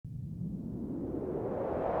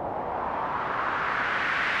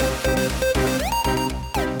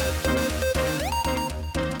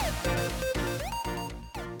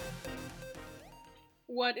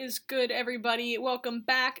What is good, everybody? Welcome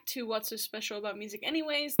back to What's So Special About Music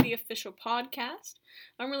Anyways, the official podcast.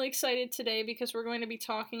 I'm really excited today because we're going to be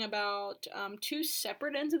talking about two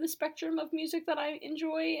separate ends of the spectrum of music that I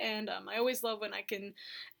enjoy, and I always love when I can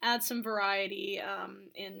add some variety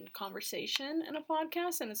in conversation in a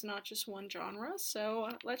podcast, and it's not just one genre, so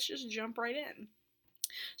let's just jump right in.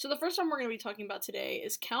 So the first one we're going to be talking about today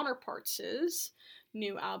is Counterparts'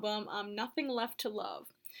 new album, Nothing Left to Love.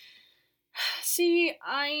 See,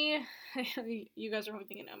 you guys are probably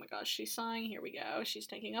thinking, oh my gosh, she's sighing, here we go, she's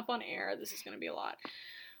taking up on air, this is going to be a lot.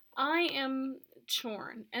 I am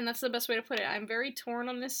torn, and that's the best way to put it. I'm very torn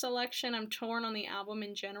on this selection. I'm torn on the album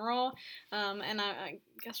in general, and I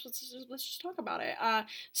guess let's just talk about it.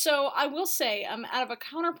 So I will say, out of a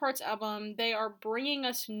Counterparts album, they are bringing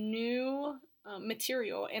us new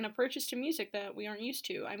material and approaches to music that we aren't used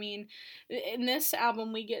to. I mean, in this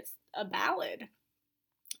album, we get a ballad.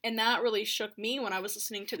 And that really shook me when I was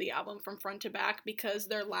listening to the album from front to back, because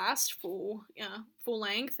their last full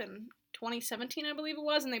length in 2017, I believe it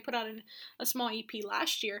was, and they put out a small EP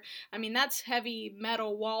last year. I mean, that's heavy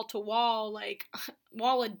metal, wall to wall, like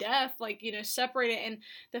wall of death, like, separated. And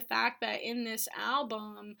the fact that in this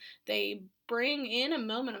album they bring in a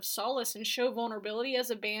moment of solace and show vulnerability as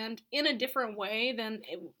a band in a different way than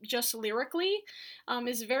just lyrically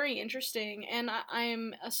is very interesting. And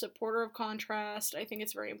I'm a supporter of contrast. I think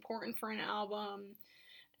it's very important for an album,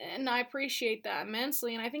 and I appreciate that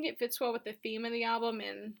immensely, and I think it fits well with the theme of the album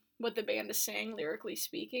and what the band is saying lyrically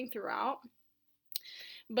speaking throughout.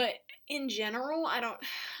 But in general, I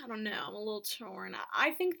don't know, I'm a little torn.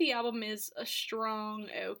 I think the album is a strong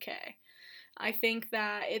okay. I think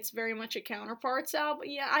that it's very much a Counterparts album.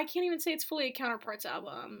 Yeah, I can't even say it's fully a Counterparts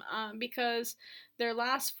album because their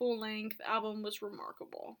last full-length album was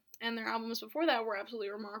remarkable. And their albums before that were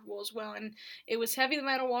absolutely remarkable as well. And it was heavy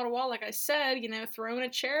metal wall to wall, like I said, throwing a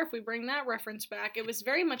chair, if we bring that reference back. It was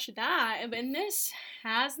very much that. And this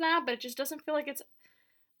has that, but it just doesn't feel like it's,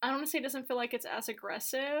 I don't want to say it doesn't feel like it's as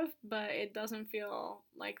aggressive, but it doesn't feel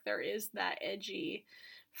like there is that edgy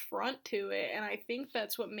front to it. And I think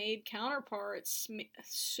that's what made Counterparts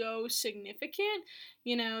so significant.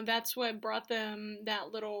 That's what brought them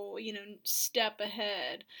that little, step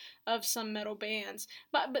ahead of some metal bands.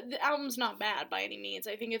 But the album's not bad by any means.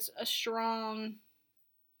 I think it's a strong,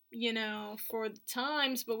 for the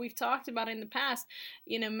times, but we've talked about it in the past,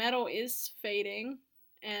 metal is fading.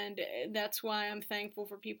 And that's why I'm thankful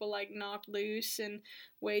for people like Knocked Loose and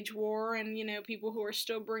Wage War and, people who are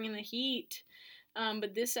still bringing the heat.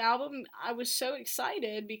 But this album, I was so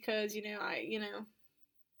excited because,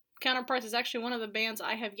 Counterparts is actually one of the bands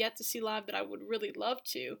I have yet to see live that I would really love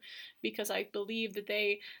to, because I believe that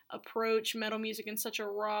they approach metal music in such a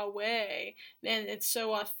raw way, and it's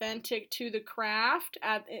so authentic to the craft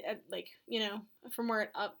from where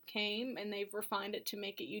it up came, and they've refined it to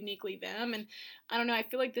make it uniquely them. And I don't know, I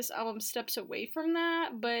feel like this album steps away from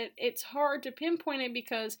that, but it's hard to pinpoint it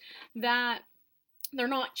because that they're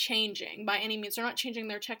not changing by any means. They're not changing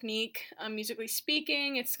their technique, musically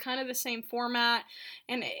speaking. It's kind of the same format,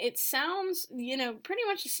 and it sounds, pretty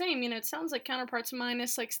much the same. It sounds like Counterparts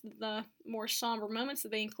minus like the more somber moments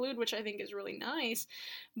that they include, which I think is really nice.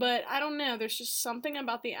 But I don't know. There's just something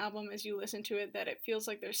about the album as you listen to it that it feels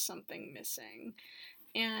like there's something missing.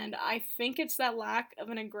 And I think it's that lack of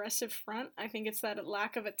an aggressive front. I think it's that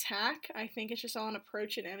lack of attack. I think it's just all an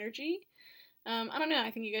approach and energy. I don't know,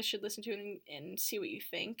 I think you guys should listen to it and see what you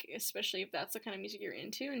think, especially if that's the kind of music you're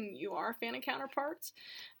into and you are a fan of Counterparts.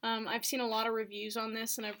 I've seen a lot of reviews on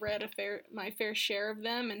this, and I've read my fair share of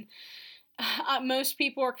them, and most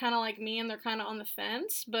people are kind of like me, and they're kind of on the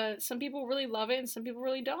fence, but some people really love it, and some people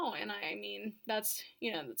really don't, and I mean, that's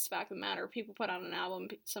the fact of the matter. People put out an album,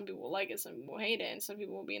 some people will like it, some people will hate it, and some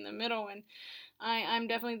people will be in the middle, and I'm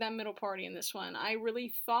definitely that middle party in this one. I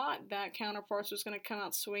really thought that Counterparts was going to come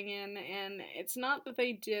out swinging, and it's not that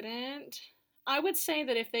they didn't. I would say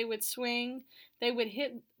that if they would swing, they would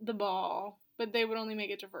hit the ball, but they would only make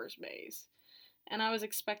it to first base. And I was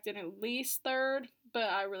expecting at least third, but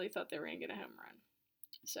I really thought they were going to get a home run.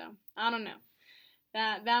 So, I don't know.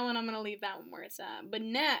 That one, I'm going to leave that one where it's at. But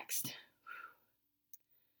next,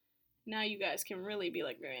 now you guys can really be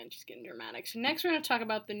like, man, she's getting dramatic. So next we're going to talk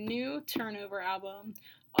about the new Turnover album,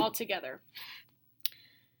 Altogether.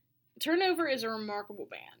 Turnover is a remarkable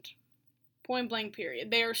band. Point blank period.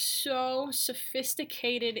 They are so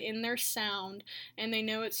sophisticated in their sound, and they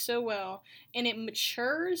know it so well, and it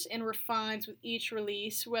matures and refines with each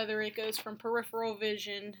release, whether it goes from Peripheral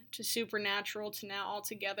Vision to Supernatural to now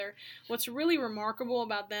Altogether. What's really remarkable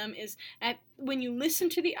about them is when you listen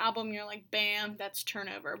to the album, you're like, bam, that's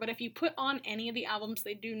Turnover. But if you put on any of the albums,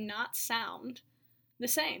 they do not sound the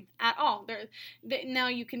same at all. Now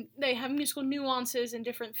they have musical nuances and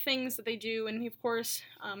different things that they do, and of course,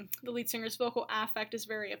 the lead singer's vocal affect is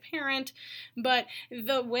very apparent. But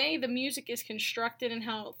the way the music is constructed and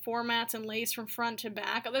how it formats and lays from front to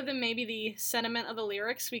back, other than maybe the sentiment of the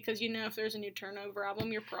lyrics, because if there's a new Turnover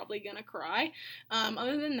album, you're probably gonna cry.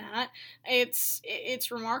 Other than that,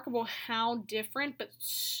 it's remarkable how different but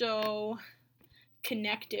so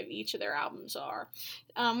connective each of their albums are.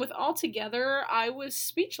 With All Together, I was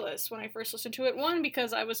speechless when I first listened to it. One,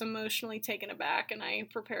 because I was emotionally taken aback and I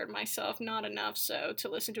prepared myself not enough so to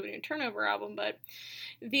listen to a new Turnover album, but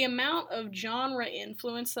the amount of genre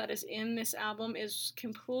influence that is in this album is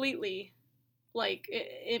completely,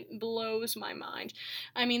 it blows my mind.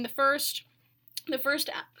 I mean, the first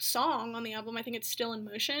song on the album, I think it's Still in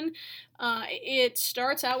Motion, it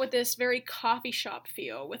starts out with this very coffee shop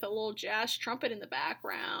feel with a little jazz trumpet in the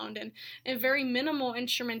background and a very minimal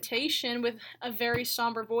instrumentation with a very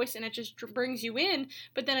somber voice, and it just brings you in.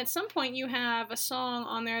 But then at some point you have a song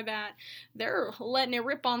on there that they're letting it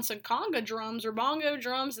rip on some conga drums or bongo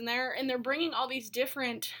drums, and they're bringing all these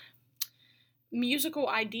different musical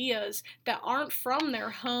ideas that aren't from their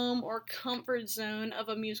home or comfort zone of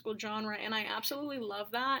a musical genre, and I absolutely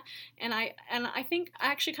love that. And I think I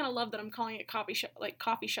actually kind of love that I'm calling it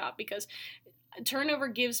coffee shop, because Turnover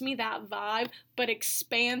gives me that vibe but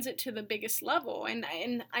expands it to the biggest level, and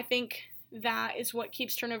I think that is what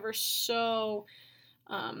keeps Turnover so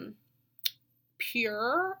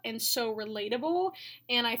pure and so relatable.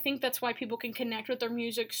 And I think that's why people can connect with their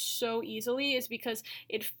music so easily, is because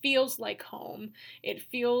it feels like home. It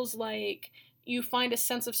feels like you find a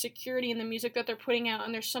sense of security in the music that they're putting out,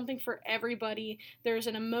 and there's something for everybody. There's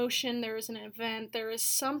an emotion, there is an event, there is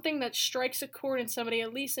something that strikes a chord in somebody,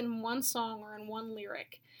 at least in one song or in one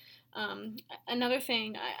lyric. Another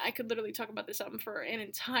thing, I could literally talk about this album for an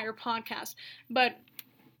entire podcast, but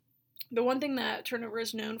the one thing that Turnover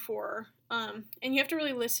is known for, and you have to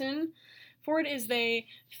really listen for it, is they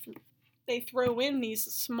throw in these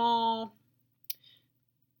small,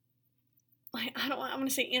 I want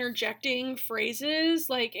to say interjecting phrases,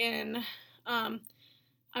 like in,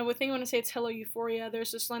 I want to say it's Hello Euphoria.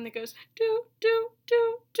 There's this line that goes, do, do,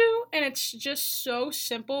 do, do, and it's just so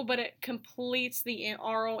simple, but it completes the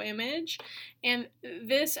aural image, and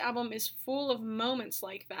this album is full of moments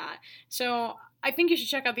like that. So I think you should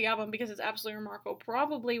check out the album because it's absolutely remarkable.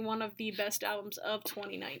 Probably one of the best albums of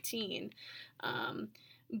 2019.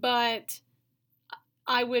 But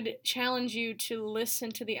I would challenge you to listen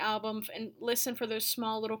to the album and listen for those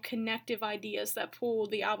small little connective ideas that pull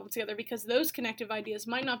the album together, because those connective ideas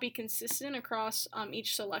might not be consistent across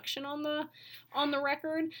each selection on the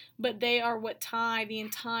record, but they are what tie the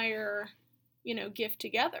entire gift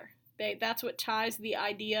together. That's what ties the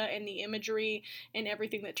idea and the imagery and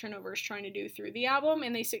everything that Turnover is trying to do through the album,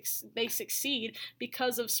 and they succeed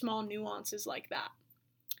because of small nuances like that.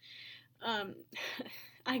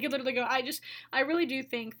 I could literally go, I really do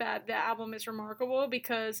think that the album is remarkable,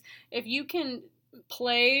 because if you can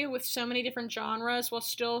play with so many different genres while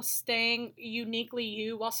still staying uniquely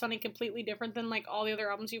you, while sounding completely different than like all the other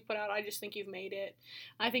albums you've put out, I just think you've made it.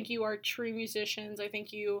 I think you are true musicians. I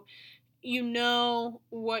think you know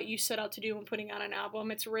what you set out to do when putting out an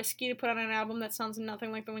album. It's risky to put out an album that sounds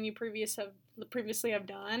nothing like the one you previously have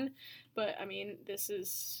done, but I mean, this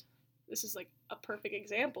is like a perfect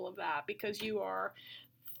example of that, because you are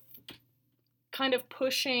kind of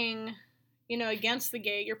pushing, against the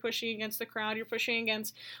gate. You're pushing against the crowd. You're pushing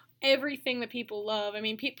against everything that people love. I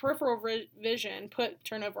mean, Peripheral Vision put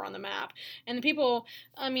Turnover on the map, and people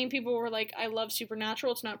were like, I love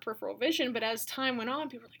Supernatural, it's not Peripheral Vision, but as time went on,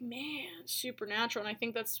 people were like, man, Supernatural, and I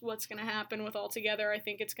think that's what's going to happen with All Together. I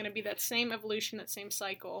think it's going to be that same evolution, that same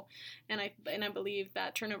cycle, and I believe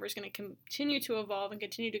that Turnover is going to continue to evolve and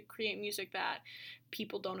continue to create music that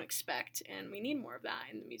people don't expect, and we need more of that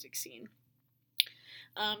in the music scene.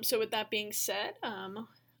 So with that being said,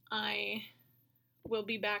 I will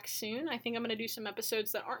be back soon. I think I'm going to do some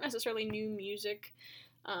episodes that aren't necessarily new music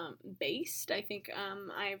based. I think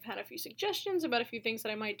I've had a few suggestions about a few things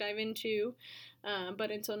that I might dive into.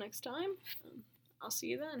 But until next time, I'll see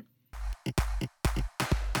you then.